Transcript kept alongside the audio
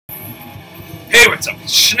Hey, what's up?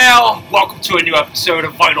 It's Schnell. Welcome to a new episode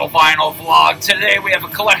of Vital Vinyl Vlog. Today we have a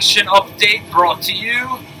collection update brought to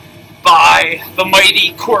you by the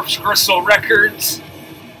mighty Corpse Gristle Records.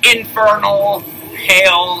 Infernal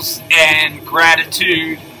Hails and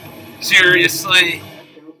Gratitude. Seriously.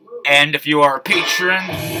 And if you are a patron,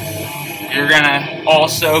 you're gonna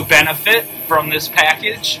also benefit from this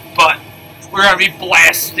package. But we're gonna be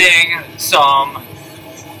blasting some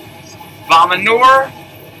Vomi Noir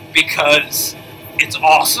because it's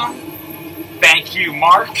awesome. Thank you,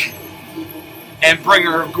 Mark, and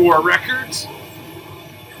Bringer of Gore Records.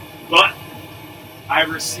 But I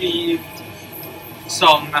received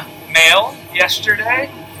some mail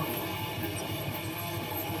yesterday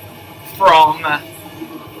from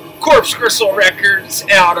Corpse Gristle Records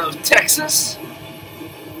out of Texas.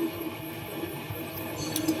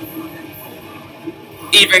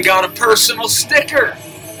 Even got a personal sticker.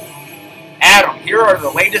 Adam, here are the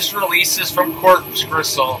latest releases from Corpse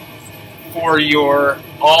Gristle for your.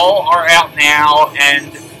 All are out now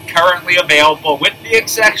and currently available, with the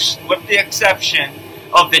exception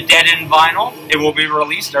of the Dead End vinyl. It will be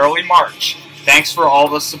released early March. Thanks for all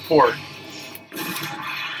the support.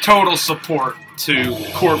 Total support to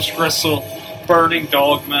Corpse Gristle, Burning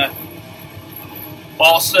Dogma.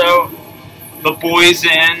 Also, the boys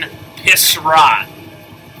in Piss Rot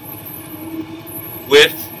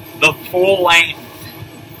with the full length,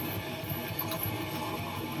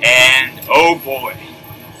 and oh boy,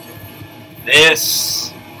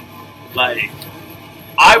 this, like,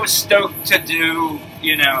 I was stoked to do,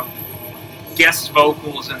 you know, guest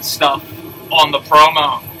vocals and stuff on the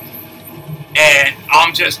promo, and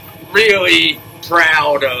I'm just really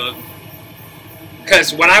proud of,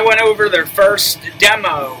 because when I went over their first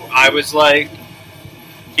demo, I was like,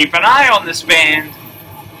 keep an eye on this band,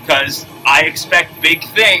 because I expect big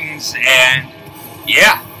things, and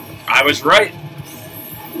yeah, I was right.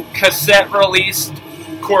 Cassette released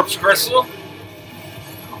Corpse Gristle,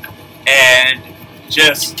 and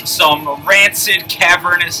just some rancid,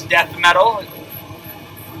 cavernous death metal,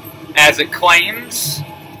 as it claims,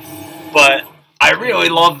 but I really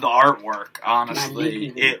love the artwork,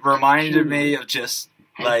 honestly. It reminded me of just,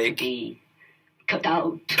 like, just,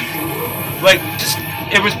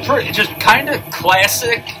 it was pretty, just kind of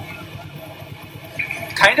classic,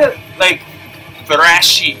 kind of like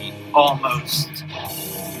thrashy almost,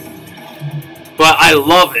 but I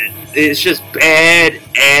love it. It's just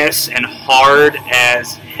badass and hard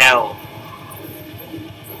as hell.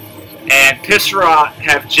 And Piss Rot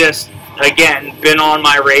have just, again, been on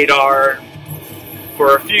my radar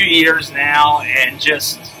for a few years now, and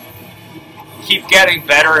just keep getting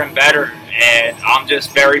better and better, and I'm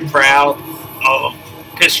just very proud of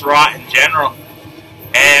Piss Rot in general.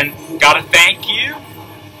 And gotta thank you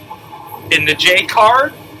in the J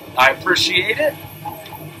card. I appreciate it.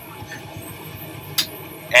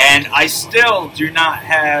 And I still do not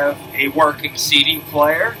have a working CD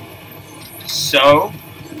player, so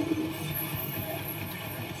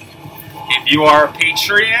if you are a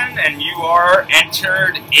Patreon and you are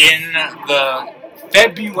entered in the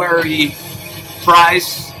February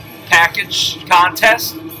prize package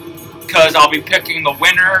contest, because I'll be picking the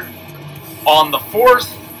winner on the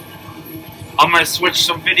 4th. I'm going to switch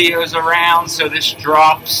some videos around so this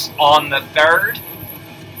drops on the 3rd.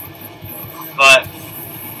 But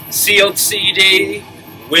sealed CD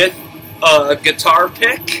with a guitar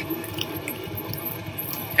pick.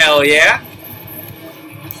 Hell yeah.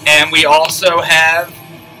 And we also have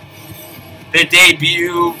the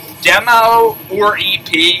debut demo or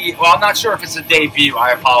EP. Well, I'm not sure if it's a debut.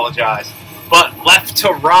 I apologize. But Left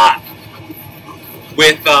to Rot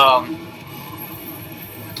with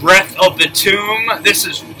Breath of the Tomb. This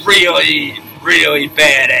is really, really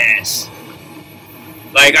badass.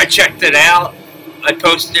 Like, I checked it out. I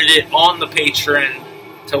posted it on the Patreon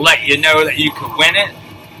to let you know that you could win it.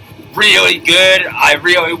 Really good. I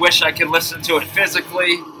really wish I could listen to it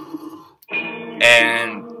physically.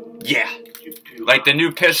 And yeah, like the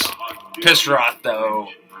new Piss Rot though,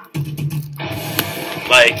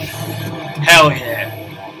 like, hell yeah.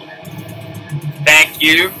 Thank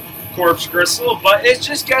you, Corpse Gristle, but it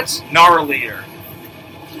just gets gnarlier.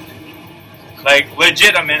 Like,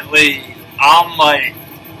 legitimately, I'm like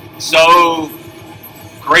so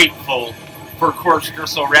grateful for Corpse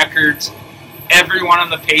Gristle Records, everyone on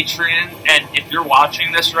the Patreon, and if you're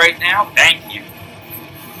watching this right now, thank you.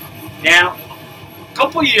 Now, a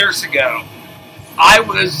couple years ago, I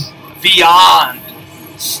was beyond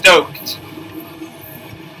stoked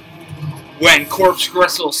when Corpse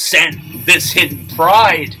Gristle sent this Hidden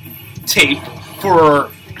Pride tape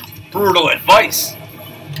for Brutal Advice.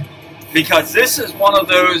 Because this is one of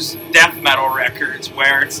those death metal records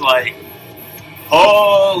where it's like,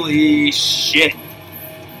 holy shit.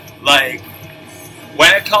 Like,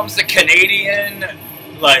 when it comes to Canadian,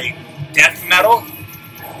 like, death metal,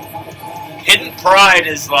 Hidden Pride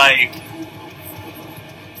is like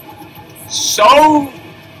so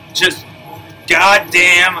just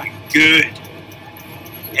goddamn good.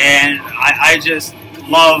 And I just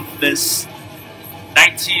love this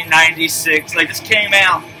 1996, like, this came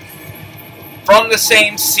out from the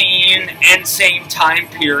same scene and same time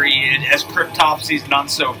period as Cryptopsy's None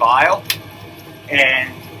So Vile.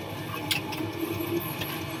 And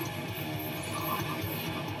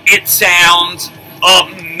it sounds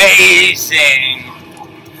amazing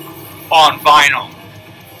on vinyl.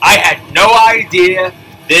 I had no idea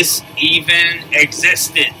this even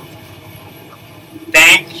existed.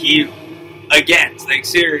 Thank you. Again, like,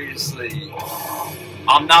 seriously.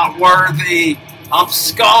 I'm not worthy. I'm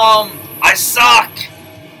scum. I suck.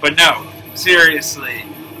 But no, seriously.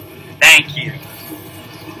 Thank you.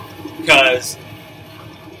 Because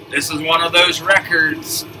this is one of those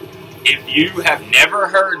records. If you have never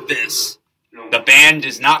heard this, the band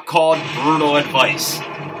is not called Brutal Advice.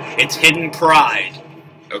 It's Hidden Pride.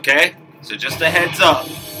 Okay? So just a heads up.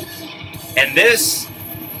 And this,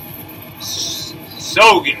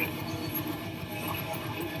 so good.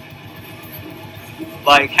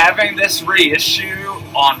 Like, having this reissue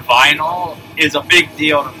on vinyl is a big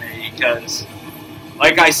deal to me because,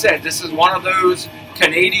 like I said, this is one of those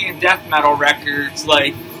Canadian death metal records.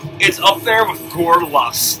 Like, it's up there with Gore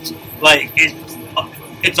Lust. Like,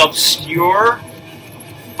 it's obscure,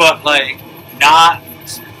 but, like, not...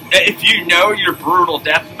 If you know your brutal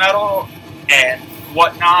death metal and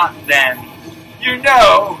whatnot, then you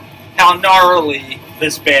know how gnarly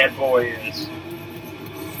this bad boy is.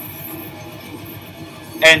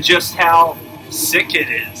 And just how sick it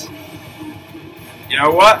is. You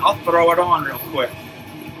know what? I'll throw it on real quick.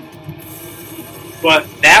 But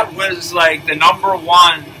that was like the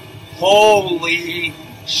 #1. Holy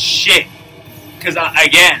shit. Because,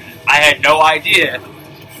 again, I had no idea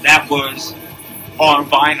that was on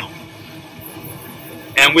vinyl.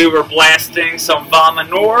 And we were blasting some Vomi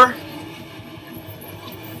Noir.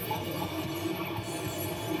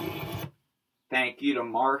 Thank you to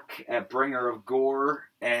Mark at Bringer of Gore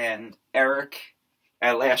and Eric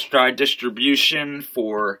at Last Stride Distribution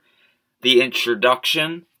for the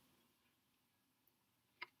introduction.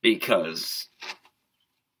 Because,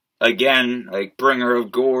 again, like, Bringer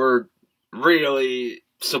of Gore really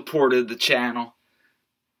supported the channel.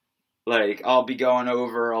 Like, I'll be going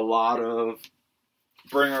over a lot of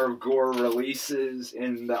Bringer of Gore releases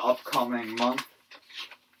in the upcoming month.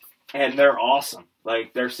 And they're awesome.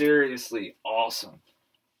 Like, they're seriously awesome.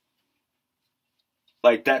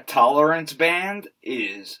 Like, that Tolerance band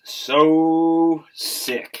is so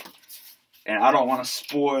sick. And I don't want to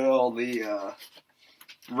spoil the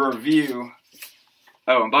review.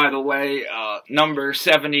 Oh, and by the way, number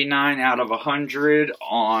 79 out of 100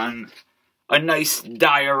 on a nice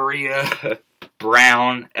diarrhea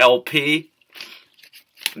brown LP.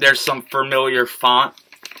 There's some familiar font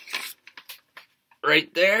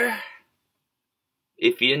right there.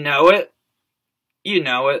 If you know it, you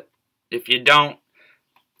know it. If you don't,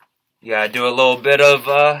 you gotta do a little bit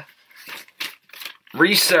of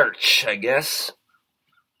research, I guess.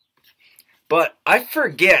 But I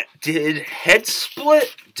forget, did Headsplit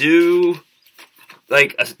do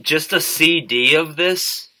like just a CD of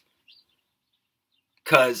this?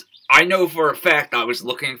 Because I know for a fact I was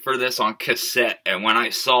looking for this on cassette, and when I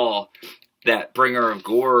saw that Bringer of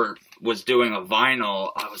Gore was doing a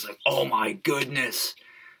vinyl, I was like, oh my goodness.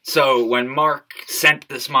 So when Mark sent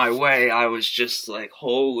this my way, I was just like,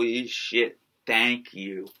 holy shit, thank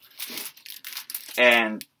you.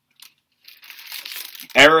 And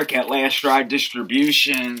Eric at Last Stride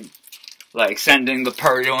Distribution, like, sending the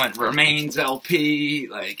Purulent Remains LP,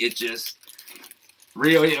 like, it just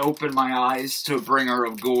really opened my eyes to Bringer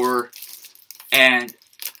of Gore. And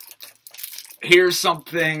here's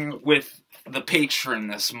something with the patron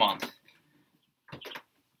this month.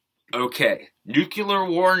 Okay, Nuclear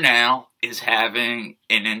War Now is having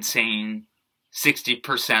an insane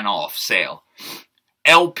 60% off sale.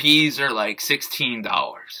 LPs are like $16.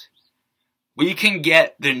 We can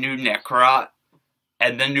get the new Necrot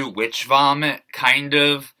and the new Witch Vomit kind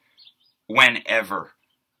of whenever.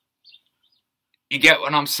 You get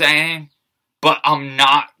what I'm saying? But I'm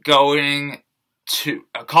not going to...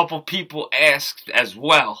 A couple people asked as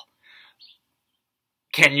well,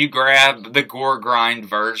 can you grab the Gore Grind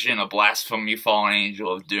version of Blasphemy Fallen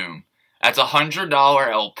Angel of Doom? That's a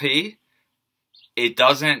 $100 LP. It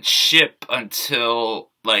doesn't ship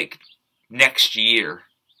until, like, next year.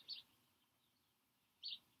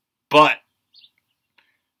 But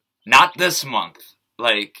not this month.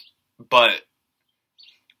 But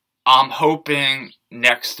I'm hoping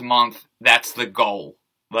next month that's the goal.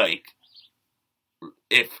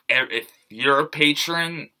 If you're a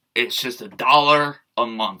patron, it's just $1 a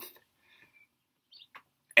month.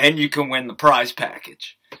 And you can win the prize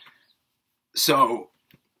package. So,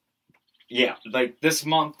 yeah, this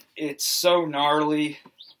month, it's so gnarly.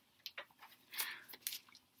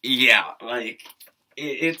 Yeah,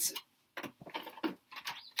 it's...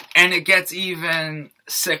 And it gets even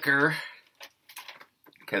sicker,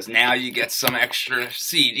 because now you get some extra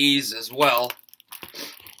CDs as well.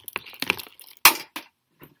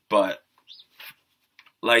 But,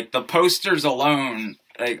 the posters alone,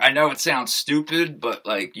 I know it sounds stupid, but,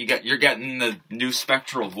 you're getting the new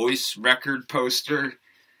Spectral Voice record poster.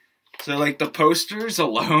 So, the posters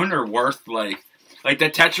alone are worth, the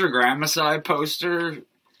Tetragrammaci poster.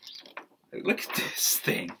 Look at this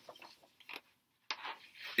thing.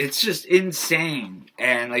 It's just insane.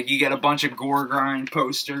 And, you get a bunch of gore grind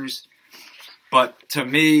posters. But, to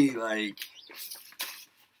me, the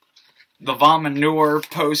Vomi Noir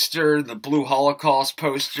poster, the Blue Holocaust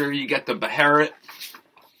poster, you get the Beherit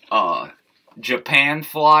Japan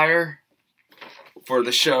flyer for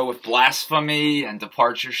the show with Blasphemy and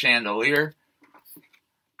Departure Chandelier.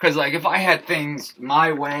 Because, if I had things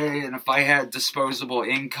my way, and if I had disposable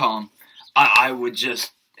income, I would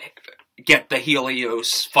just get the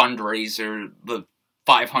Helios fundraiser, the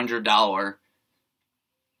 $500,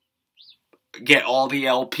 get all the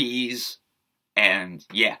LPs, and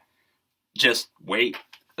yeah, just wait.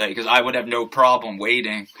 Because I would have no problem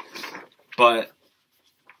waiting. But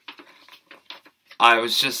I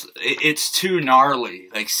was just, it's too gnarly.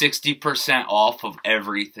 60% off of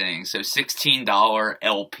everything. So $16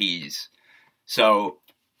 LPs. So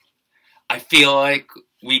I feel like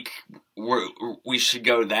we should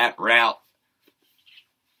go that route.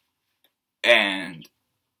 And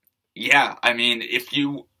yeah, I mean,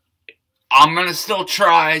 I'm gonna still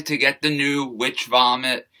try to get the new Witch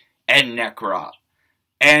Vomit and Necrot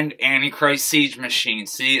and Antichrist Siege Machine.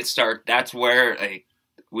 See, that's where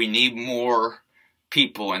we need more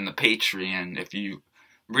people in the Patreon if you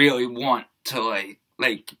really want to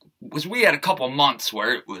because we had a couple months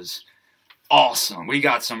where it was awesome. We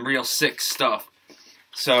got some real sick stuff.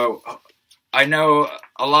 So I know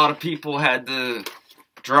a lot of people had to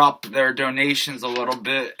drop their donations a little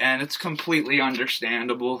bit, and it's completely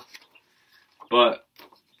understandable. But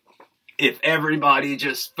if everybody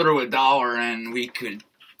just threw $1 in, we could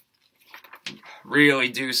really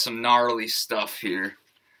do some gnarly stuff here.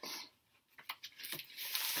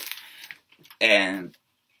 And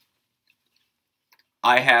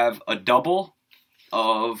I have a double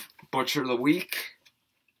of Butcher of the Week.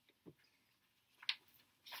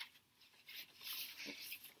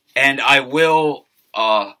 And I will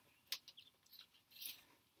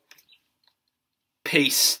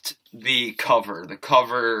paste the cover. The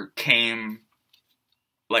cover came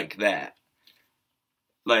like that.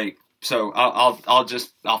 So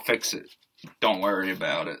I'll fix it. Don't worry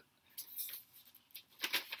about it.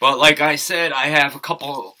 But like I said, I have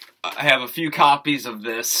a few copies of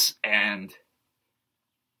this, and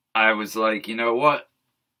I was like, you know what?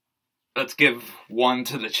 Let's give one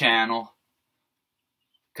to the channel.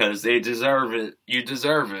 Because they deserve it. You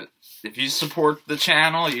deserve it. If you support the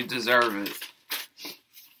channel, you deserve it.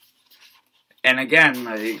 And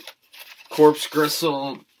again, Corpse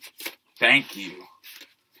Gristle, thank you.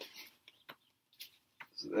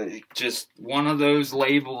 Just one of those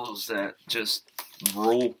labels that just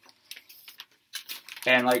rule.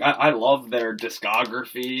 And I love their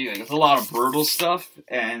discography. It's a lot of brutal stuff.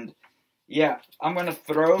 And yeah, I'm gonna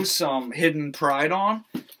throw some Hidden Pride on.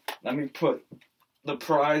 Let me put the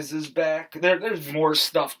prizes back. There's more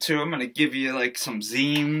stuff too. I'm gonna give you some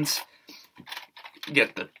zines.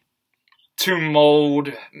 Get the Tomb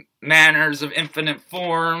Mold, Manners of Infinite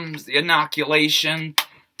Forms, the Inoculation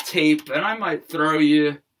tape, and I might throw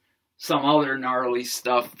you some other gnarly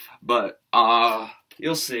stuff, but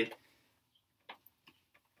you'll see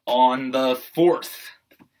on the 4th.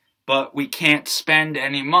 But we can't spend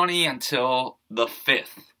any money until the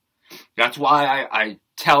 5th. That's why I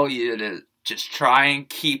tell you to just try and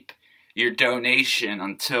keep your donation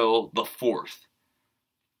until the 4th.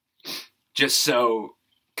 Just so,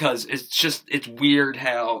 because it's weird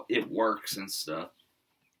how it works and stuff.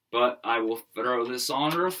 But I will throw this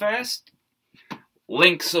on real fast.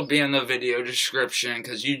 Links will be in the video description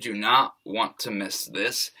because you do not want to miss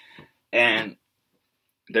this. And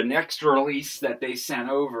the next release that they sent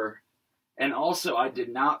over. And also, I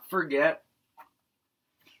did not forget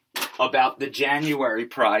about the January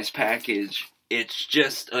prize package. It's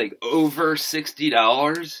just like over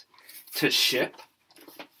 $60 to ship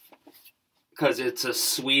because it's a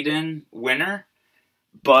Sweden winner.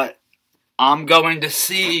 But I'm going to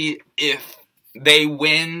see if they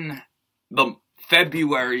win the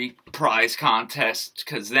February prize contest,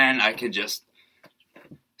 because then I could just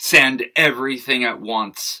send everything at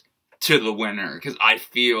once to the winner, because I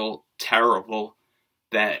feel terrible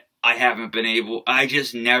that I haven't been able, I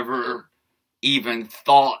just never even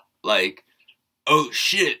thought, like, oh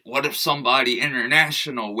shit, what if somebody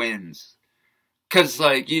international wins? Because,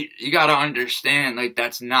 like, you gotta understand, like,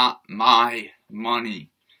 that's not my money.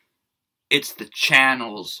 It's the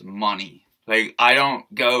channel's money. Like, I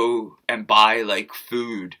don't go and buy, like,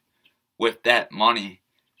 food with that money.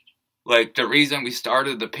 Like, the reason we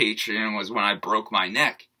started the Patreon was when I broke my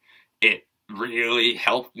neck. It really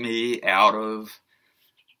helped me out of,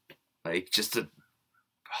 like, just a...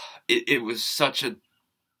 It was such a...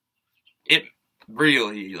 It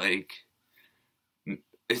really, like...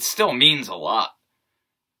 It still means a lot.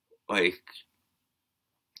 Like,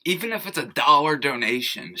 even if it's $1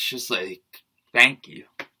 donation, it's just like, thank you.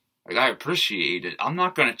 Like, I appreciate it. I'm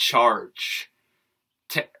not going to charge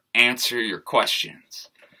to answer your questions.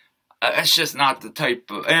 That's just not the type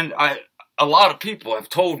of... And a lot of people have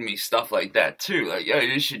told me stuff like that, too. Like, yeah,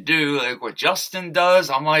 you should do, like, what Justin does.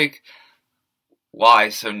 I'm like, why?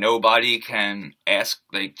 So nobody can ask,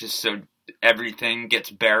 like, just so everything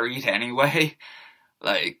gets buried anyway?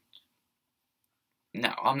 Like,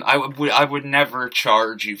 no, I would never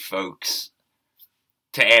charge you folks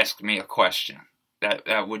to ask me a question.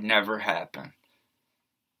 That would never happen.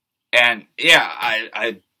 And yeah,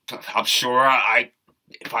 I'm sure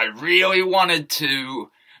if I really wanted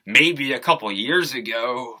to, maybe a couple years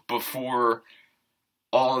ago, before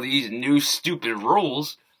all these new stupid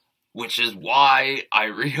rules, which is why I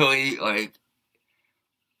really, like,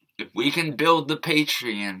 if we can build the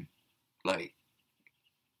Patreon, like,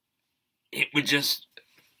 it would just,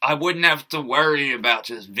 I wouldn't have to worry about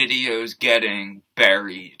just videos getting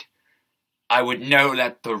buried. I would know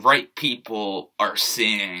that the right people are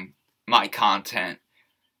seeing my content,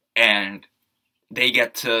 and they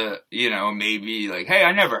get to, you know, maybe like, hey,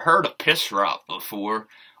 I never heard of Piss Rot before.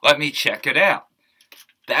 Let me check it out.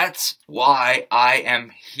 That's why I am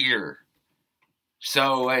here.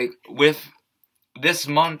 So, like, with this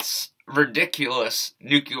month's ridiculous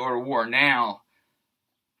Nuclear War Now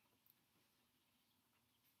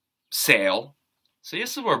sale. So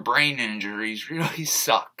this is where brain injuries really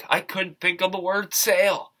suck. I couldn't think of the word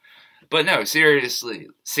sale. But no, seriously,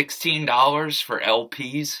 $16 for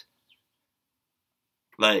LPs.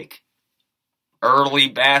 Like,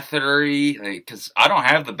 early Bathory, like, because I don't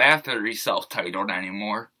have the Bathory self-titled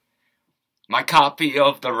anymore. My copy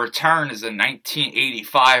of The Return is a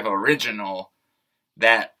 1985 original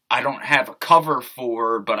that I don't have a cover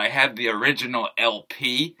for, but I have the original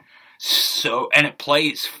LP. So, and it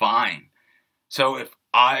plays fine. So if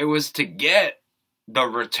I was to get The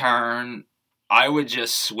Return, I would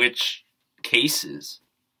just switch cases.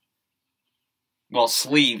 Well,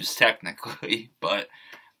 sleeves, technically, but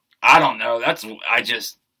I don't know.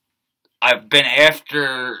 I've been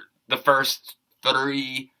after the first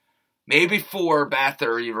 3, maybe 4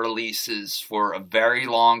 Bathory releases for a very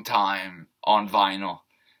long time on vinyl.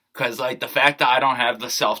 Because, like, the fact that I don't have the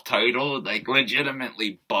self-titled, like,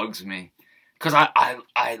 legitimately bugs me. Because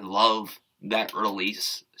I love that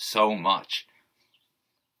release so much.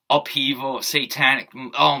 Upheaval, Satanic,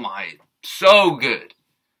 oh my, so good.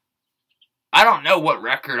 I don't know what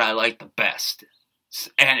record I like the best.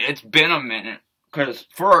 And it's been a minute. Because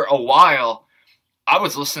for a while, I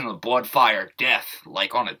was listening to Blood, Fire, Death,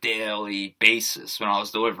 like, on a daily basis when I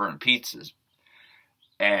was delivering pizzas.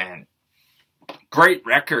 And great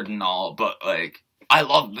record and all, but, like, I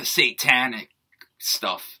love the Satanic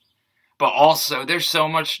stuff. But also, there's so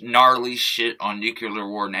much gnarly shit on Nuclear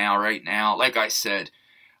War Now right now. Like I said,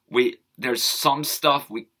 there's some stuff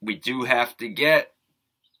we do have to get,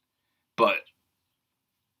 but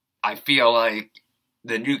I feel like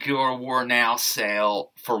the Nuclear War Now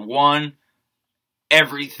sale, for one,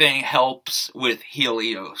 everything helps with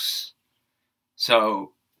Helios.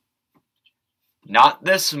 So, not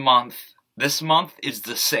this month. This month is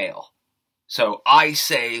the sale. So I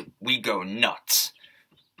say we go nuts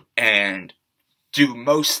and do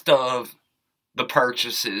most of the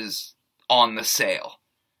purchases on the sale,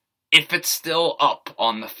 if it's still up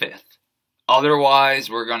on the 5th. Otherwise,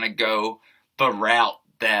 we're going to go the route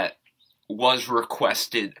that was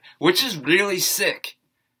requested, which is really sick.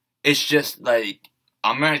 It's just like,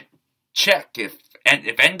 I'm going to check if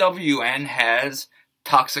NWN has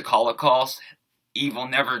Toxic Holocaust Evil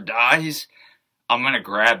Never Dies, I'm gonna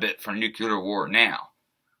grab it for Nuclear War now.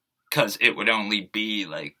 Because it would only be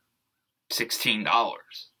like $16.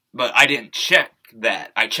 But I didn't check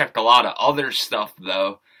that. I checked a lot of other stuff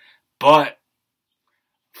though. But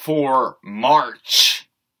for March,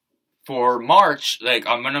 like,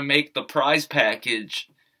 I'm gonna make the prize package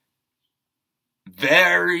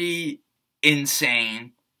very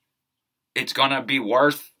insane. It's gonna be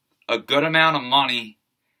worth a good amount of money.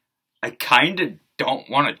 I kinda don't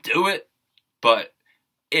want to do it, but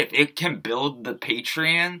if it can build the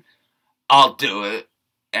Patreon, I'll do it.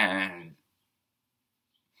 And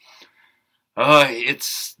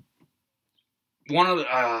it's one of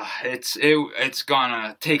the, it's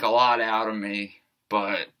gonna take a lot out of me.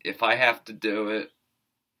 But if I have to do it,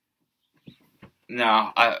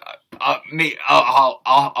 no, I'm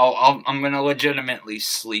gonna legitimately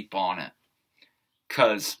sleep on it,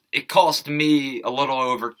 cause it cost me a little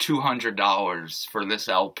over $200 for this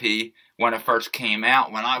LP when it first came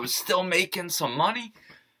out, when I was still making some money.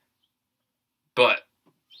 But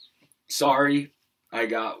sorry, I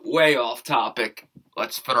got way off topic.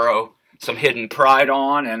 Let's throw some Hidden Pride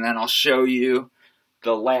on, and then I'll show you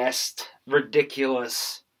the last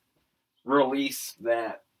ridiculous release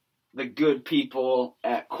that the good people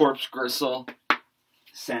at Corpse Gristle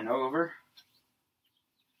sent over.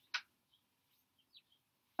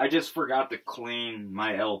 I just forgot to clean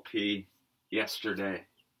my LP yesterday,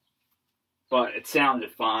 but it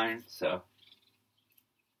sounded fine, so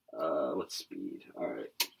let's speed.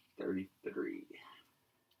 Alright, 33.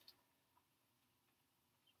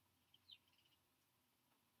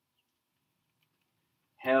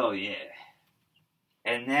 Hell yeah.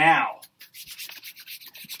 And now,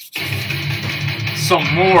 some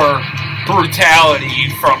more brutality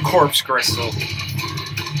from Corpse Gristle.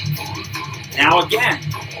 Now again,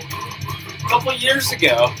 a couple years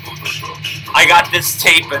ago, I got this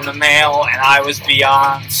tape in the mail and I was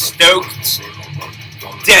beyond stoked.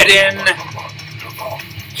 Dead In,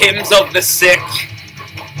 Hymns of the Sick,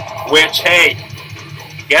 which, hey,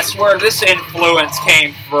 guess where this influence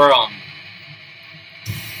came from?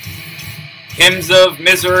 Hymns of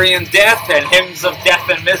Misery and Death, and Hymns of Death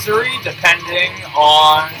and Misery, depending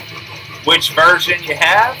on which version you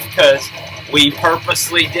have, because we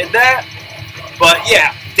purposely did that. But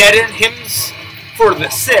yeah, Dead In, Hymns for the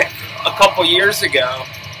Sick, a couple years ago,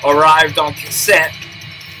 arrived on cassette,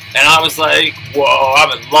 and I was like, whoa,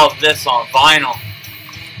 I would love this on vinyl.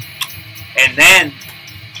 And then,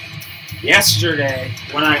 yesterday,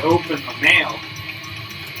 when I opened the mail,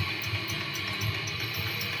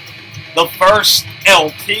 the first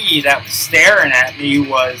LP that was staring at me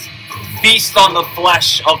was Feast on the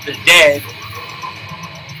Flesh of the Dead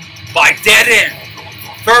by Dead In.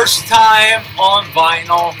 First time on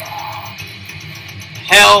vinyl.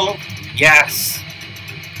 Hell yes.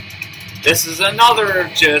 This is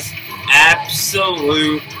another just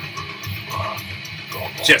absolute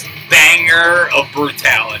just banger of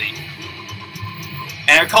brutality.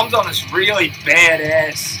 And it comes on this really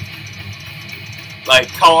badass like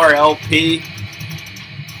color LP.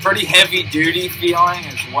 Pretty heavy duty feeling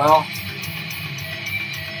as well.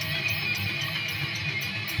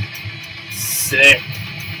 Sick.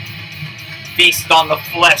 Feast on the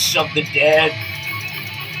Flesh of the Dead.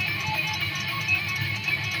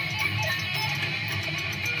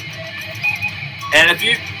 And if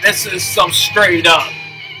you, this is some straight up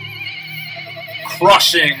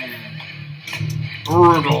crushing,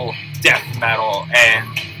 brutal death metal, and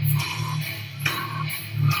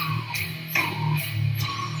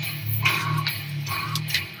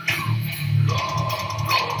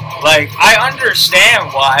like, I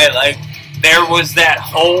understand why, like, there was that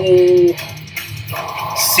whole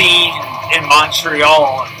scene in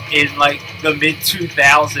Montreal in, like, the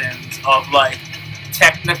mid-2000s of, like,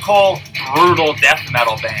 technical, brutal death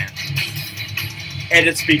metal bands. And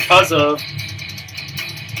it's because of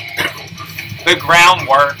the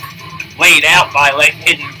groundwork laid out by, like,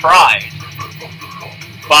 Hidden Pride.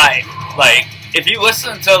 By, like, if you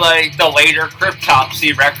listen to, like, the later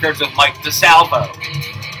Cryptopsy records of Mike DeSalvo,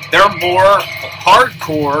 they're more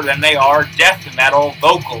hardcore than they are death metal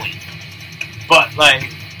vocally. But,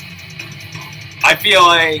 like, I feel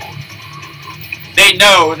like they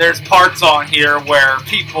know there's parts on here where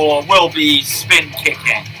people will be spin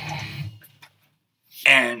kicking.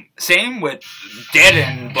 And same with Dead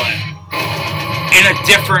In, but in a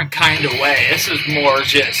different kind of way. This is more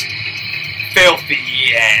just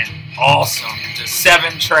filthy and awesome. Just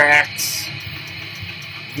 7 tracks,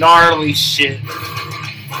 gnarly shit.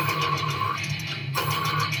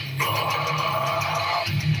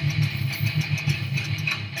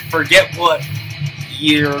 Forget what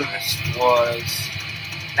year this was.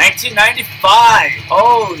 1995.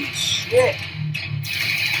 Holy shit.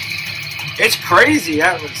 It's crazy.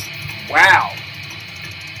 That was... Wow.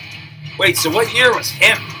 Wait, so what year was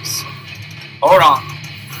Hymns? Hold on.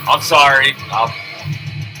 I'm sorry. I'll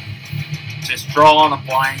just draw on a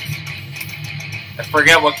blank. I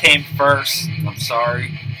forget what came first. I'm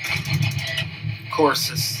sorry. Of course,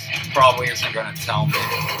 this probably isn't going to tell me.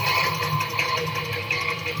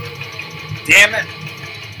 Damn it.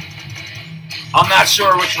 I'm not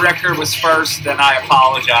sure which record was first, and I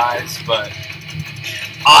apologize, but...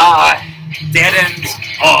 Dead End's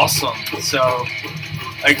awesome. So,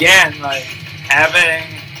 again, like, having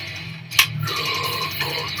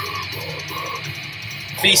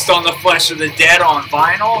Feast on the Flesh of the Dead on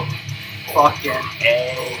vinyl, fucking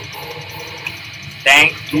A.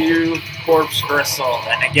 Thank you, Corpse Gristle.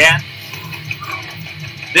 And again,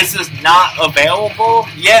 this is not available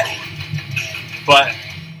yet, but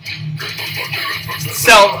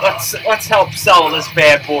let's help sell this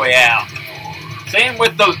bad boy out. Same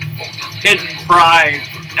with the Hidden Pride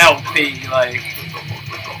LP, like,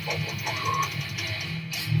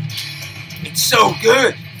 it's so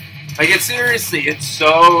good. Like, it's seriously, it's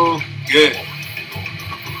so good.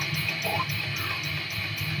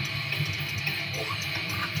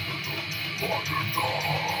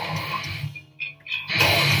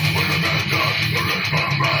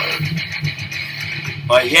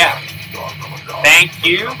 But yeah, thank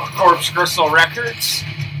you, Corpse Gristle Records,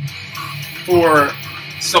 for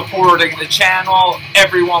supporting the channel.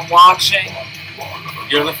 Everyone watching,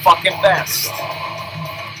 you're the fucking best.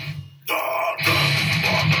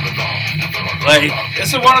 Like,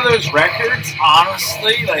 this is one of those records,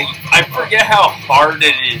 honestly, like, I forget how hard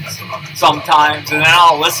it is sometimes, and then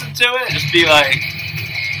I'll listen to it and just be like,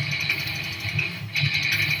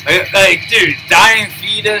 dude, Dying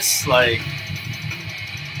Fetus, like,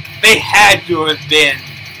 they had to have been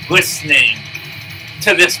listening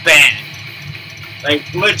to this band.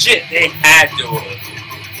 Like, legit, they had to have.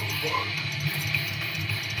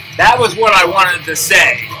 That was what I wanted to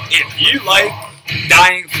say. If you like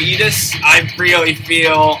Dying Fetus, I really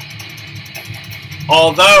feel,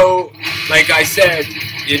 although, like I said,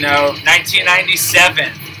 you know,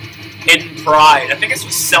 1997, Hidden Pride, I think this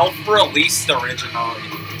was self-released originally,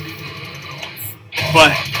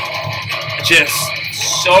 but just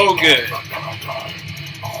so good.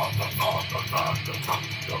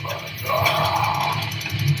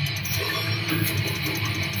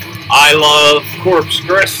 I love Corpse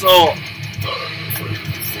Gristle.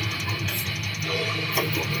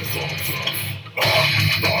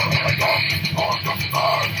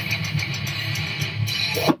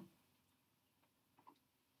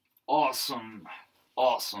 Awesome,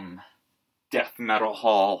 awesome death metal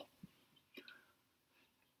haul.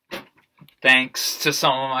 Thanks to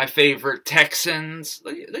some of my favorite Texans.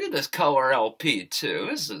 Look at this color LP too.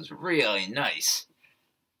 This is really nice.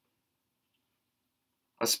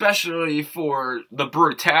 Especially for the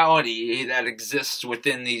brutality that exists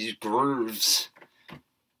within these grooves.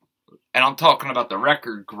 And I'm talking about the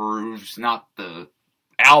record grooves, not the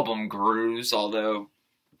album grooves, although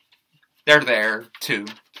they're there too.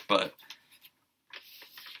 But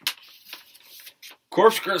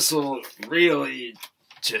Corpse Gristle really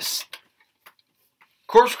just...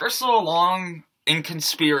 Corpse Gristle, along in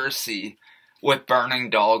Conspiracy with Burning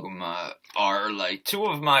Dogma, are like two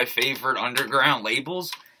of my favorite underground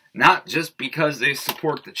labels, not just because they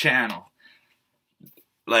support the channel.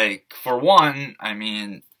 Like, for one, I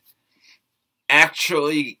mean,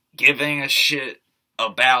 actually giving a shit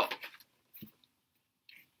about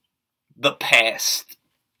the past,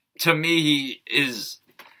 to me, is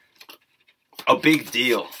a big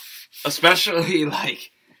deal. Especially,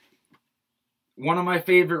 like, one of my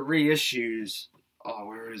favorite reissues, oh,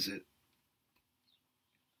 where is it?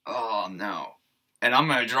 Oh, no. And I'm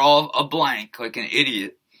going to draw a blank like an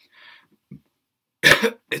idiot.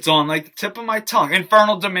 It's on, like, the tip of my tongue.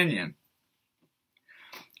 Infernal Dominion.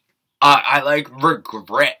 I like,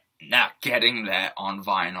 regret not getting that on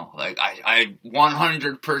vinyl. Like, I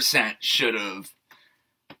 100% should have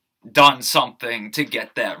done something to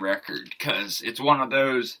get that record. Because it's one of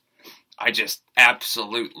those I just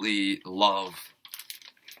absolutely love.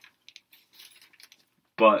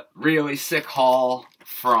 But really sick haul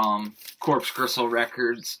from Corpse Gristle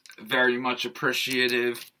Records. Very much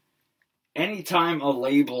appreciative. Anytime a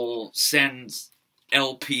label sends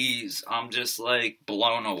LPs, I'm just like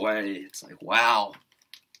blown away. It's like, wow.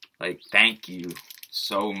 Like, thank you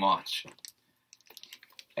so much.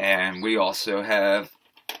 And we also have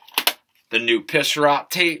the new Piss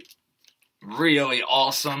Rot tape. Really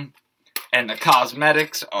awesome. And the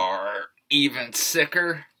cosmetics are even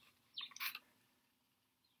sicker.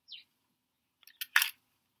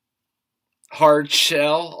 hard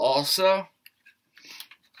shell also.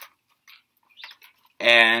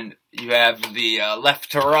 And you have the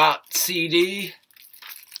Left to Rot CD,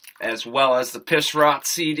 as well as the Piss Rot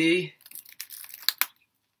CD.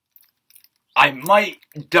 I might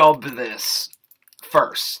dub this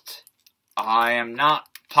first. I am not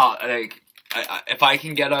like, if I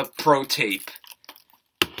can get a pro tape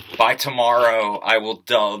by tomorrow, I will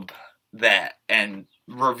dub that and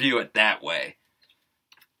review it that way.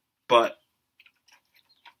 But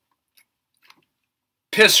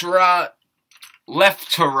Piss Rot,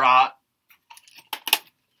 Left to Rot,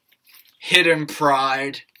 Hidden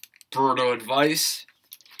Pride, Brutal Advice,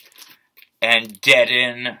 and Dead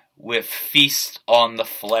In with Feast on the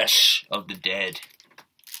Flesh of the Dead.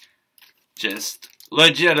 Just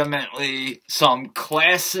legitimately some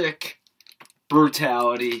classic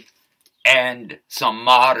brutality and some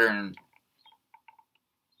modern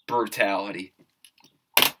brutality.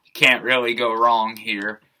 Can't really go wrong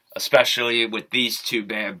here, especially with these two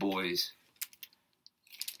bad boys.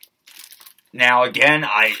 Now again,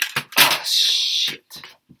 shit.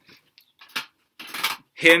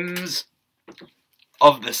 Hymns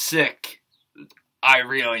of the Sick. I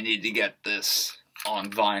really need to get this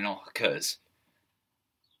on vinyl, because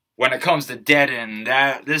when it comes to Dead In,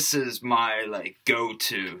 this is my, like,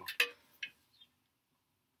 go-to.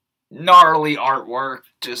 Gnarly artwork,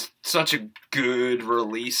 just such a good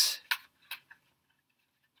release.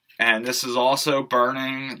 And this is also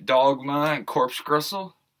Burning Dogma and Corpse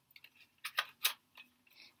Gristle.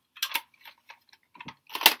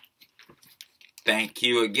 Thank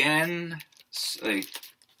you again. Like,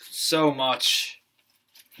 so much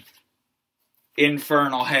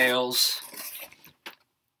infernal hails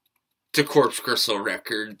to Corpse Gristle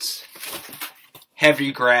Records.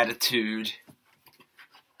 Heavy gratitude.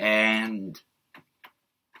 And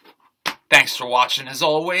thanks for watching as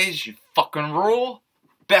always. You fucking rule.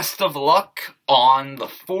 Best of luck on the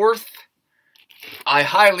 4th. I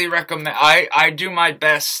highly recommend. I do my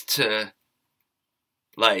best to,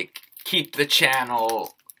 like, keep the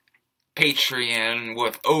channel Patreon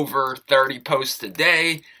with over 30 posts a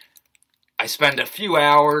day. I spend a few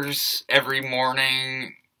hours every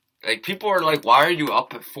morning. Like, people are like, why are you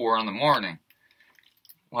up at 4 in the morning?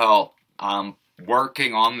 Well, I'm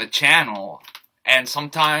working on the channel, and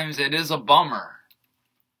sometimes it is a bummer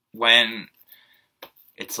when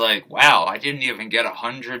it's like, wow, I didn't even get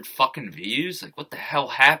 100 fucking views. Like, what the hell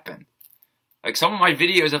happened? Like, some of my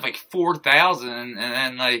videos have like 4,000, and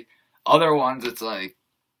then like other ones, it's like,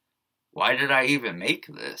 why did I even make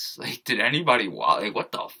this? Like, did anybody watch? Like,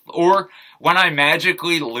 what the or when I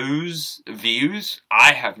magically lose views,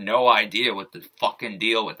 I have no idea what the fucking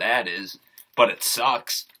deal with that is, but it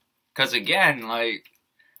sucks. Because again, like,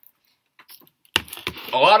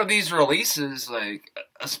 a lot of these releases, like,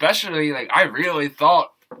 especially, like, I really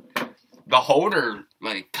thought the Holder,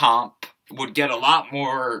 like, comp would get a lot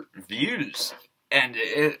more views. And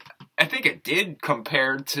I think it did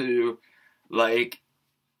compared to, like,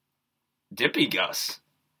 Dippy Gus.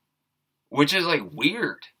 Which is, like,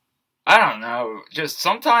 weird. I don't know. Just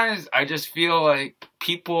sometimes I just feel like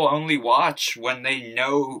people only watch when they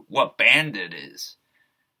know what band it is.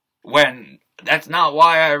 When that's not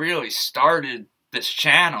why I really started this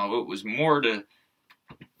channel. It was more to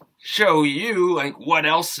show you, like, what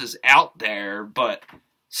else is out there, but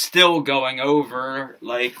still going over,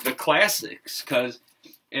 like, the classics. Because,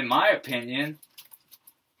 in my opinion,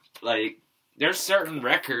 like, there's certain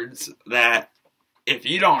records that if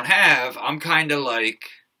you don't have, I'm kind of like,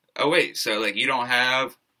 oh wait, so, like, you don't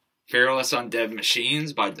have Fearless Undead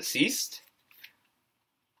Machines by Deceased?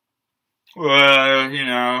 Well, you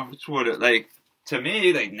know, it's what it, like, to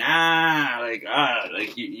me, like, nah, like,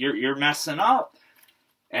 you're messing up.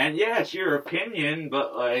 And yeah, it's your opinion,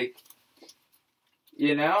 but, like,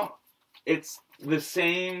 you know, it's the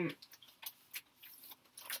same,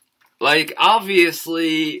 like,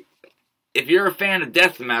 obviously, if you're a fan of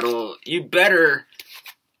death metal, you better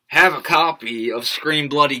have a copy of Scream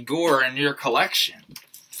Bloody Gore in your collection.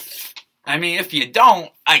 I mean, if you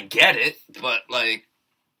don't, I get it, but, like,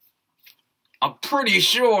 I'm pretty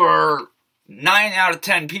sure 9 out of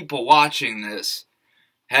 10 people watching this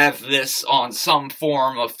have this on some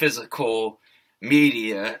form of physical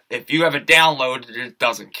media. If you have it downloaded, it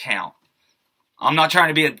doesn't count. I'm not trying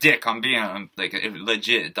to be a dick. I'm being, like,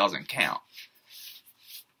 legit. It doesn't count.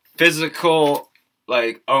 Physical,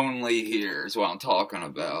 like, only here is what I'm talking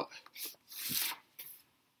about.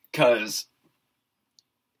 Because,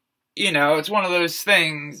 you know, it's one of those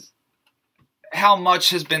things. How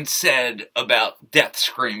much has been said about Death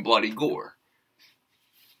Scream Bloody Gore?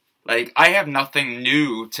 Like, I have nothing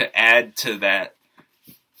new to add to that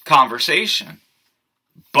conversation.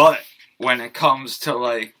 But when it comes to,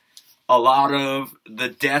 like, a lot of the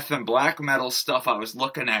death and black metal stuff I was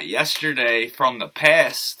looking at yesterday from the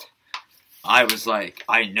past, I was like,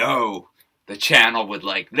 I know the channel would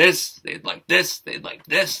like this, they'd like this, they'd like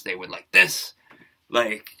this, they would like this.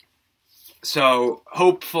 Like, so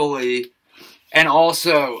hopefully, and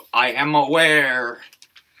also I am aware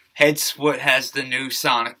Headsplit has the new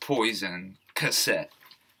Sonic Poison cassette.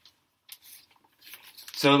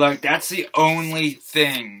 So, like, that's the only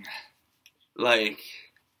thing, like,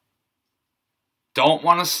 don't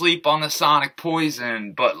want to sleep on the Sonic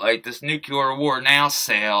Poison, but, like, this Nuclear War Now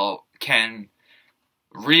sale can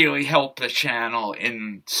really help the channel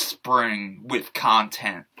in spring with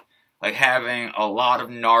content. Like, having a lot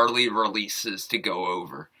of gnarly releases to go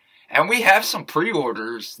over. And we have some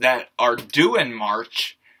pre-orders that are due in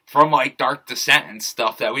March from, like, Dark Descent and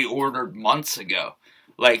stuff that we ordered months ago.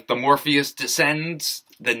 Like, the Morpheus Descends,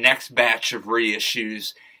 the next batch of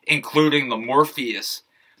reissues, including the Morpheus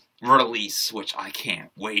release, which I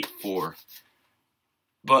can't wait for.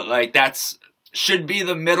 But, like, that's should be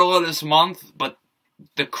the middle of this month, but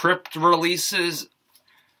the Crypt releases,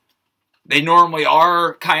 they normally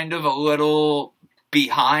are kind of a little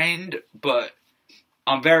behind, but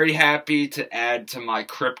I'm very happy to add to my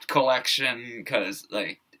Crypt collection, because,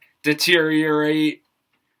 like, Deteriorate,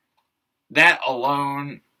 that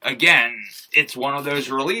alone, again, it's one of those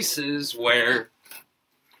releases where,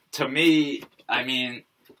 to me, I mean,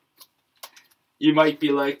 you might be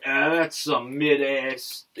like, that's some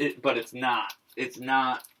mid-ass, but it's not. It's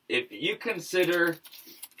not. If you consider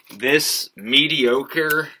this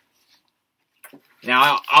mediocre,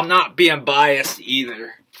 now, I'm not being biased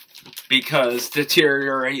either, because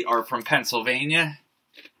Deteriorate are from Pennsylvania,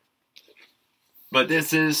 but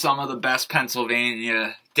this is some of the best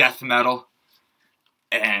Pennsylvania death metal,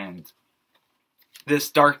 and this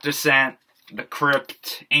Dark Descent, the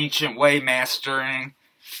Crypt, Ancient Way mastering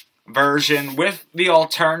version with the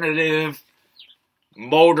alternative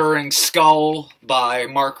Moldering Skull by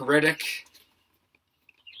Mark Riddick.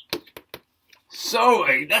 So,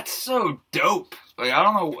 like, that's so dope. Like, I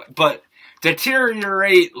don't know, but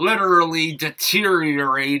Deteriorate literally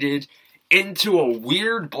deteriorated into a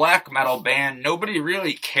weird black metal band nobody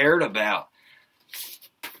really cared about.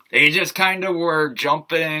 They just kind of were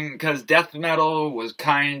jumping, because death metal was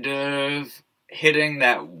kind of hitting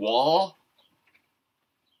that wall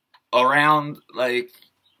around, like,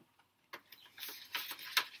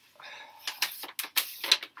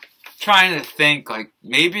 trying to think, like,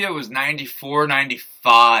 maybe it was 94,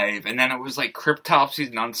 95, and then it was, like,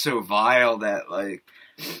 Cryptopsy's None So Vile that, like,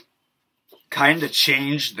 kind of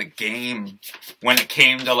changed the game when it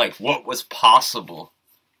came to, like, what was possible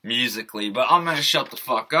musically. But I'm gonna shut the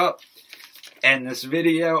fuck up. And this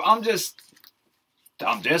video, I'm just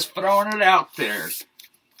throwing it out there.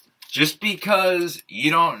 Just because you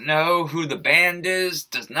don't know who the band is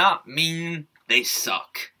does not mean they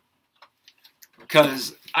suck.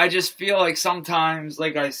 Because I just feel like sometimes,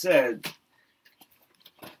 like I said,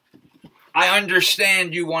 I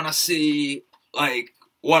understand you want to see, like,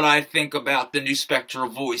 what I think about the new Spectral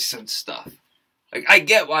Voice and stuff. Like, I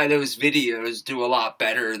get why those videos do a lot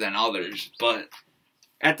better than others, but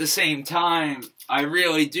at the same time, I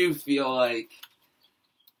really do feel like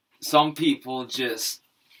some people just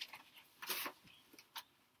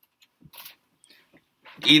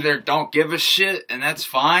either don't give a shit, and that's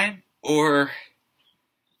fine, or,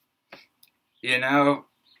 you know,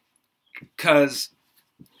 because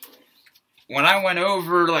when I went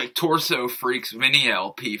over, like, Torso Freak's mini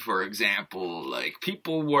LP, for example, like,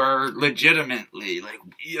 people were legitimately like,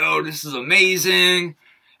 yo, this is amazing.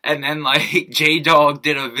 And then, like, J-Dog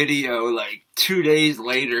did a video, like, 2 days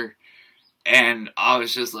later, and I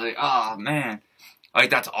was just like, oh, man. Like,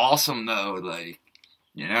 that's awesome, though, like,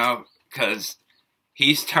 you know, because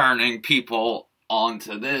he's turning people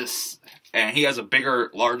onto this, and he has a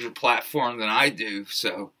bigger, larger platform than I do,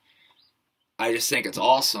 so I just think it's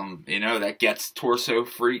awesome, you know, that gets Torso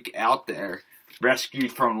Freak out there,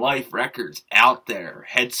 Rescued from Life Records out there,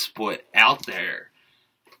 Headsplit out there.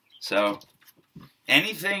 So,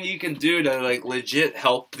 anything you can do to, like, legit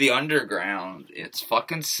help the underground, it's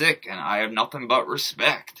fucking sick, and I have nothing but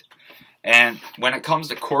respect. And when it comes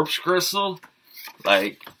to Corpse Gristle,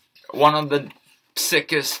 like, one of the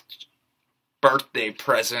sickest birthday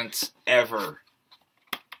presents ever.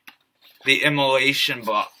 The Immolation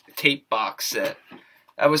tape box set.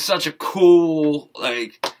 That was such a cool,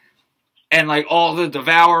 like, and, like, all the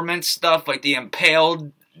Devourment stuff, like the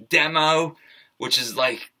Impaled demo, which is,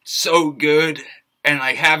 like, so good, and,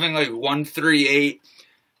 like, having, like, 138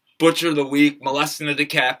 Butcher the Weak, Molesting the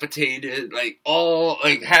Decapitated, like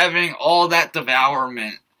having all that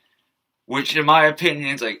devourment, which in my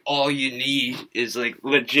opinion is like all you need, is like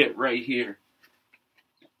legit right here.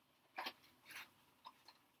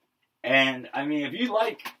 And I mean, if you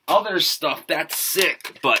like other stuff, that's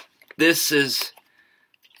sick, but this is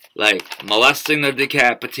like Molesting the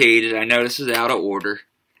Decapitated. I know this is out of order.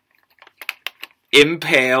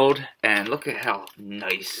 Impaled, and look at how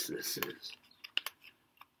nice this is.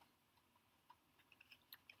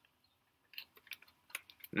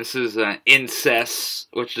 This is an In-Cess,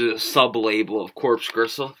 which is a sub-label of Corpse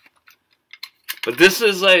Gristle. But this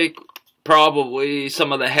is like probably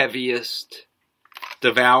some of the heaviest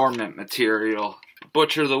devourment material.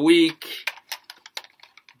 Butcher the Weak.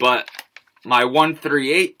 But my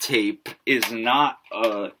 138 tape is not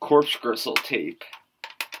a Corpse Gristle tape.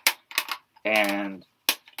 And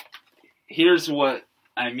here's what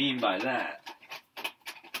I mean by that.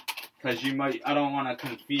 Because I don't want to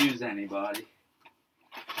confuse anybody.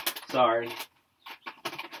 Sorry.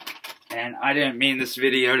 And I didn't mean this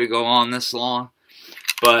video to go on this long.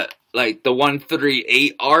 But, like, the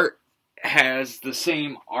 138 art has the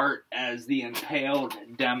same art as the Impaled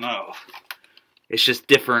demo. It's just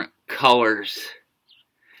different colors.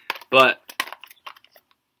 But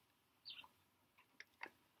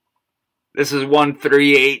this is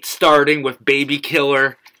 138 starting with Baby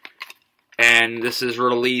Killer. And this is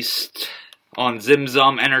released on Zim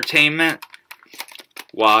Entertainment.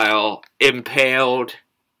 While Impaled,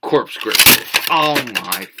 Corpse Gristle. Oh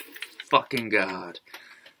my fucking god.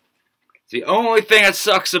 It's the only thing that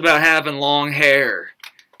sucks about having long hair.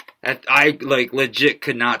 That I, like, legit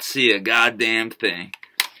could not see a goddamn thing.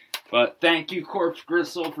 But thank you, Corpse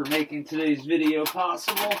Gristle, for making today's video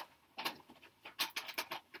possible.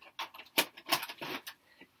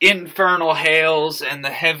 Infernal hails and the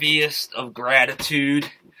heaviest of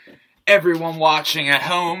gratitude. Everyone watching at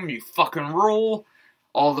home, you fucking rule.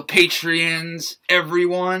 All the Patreons,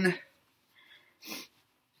 everyone.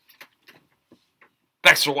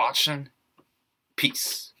 Thanks for watching.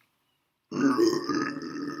 Peace.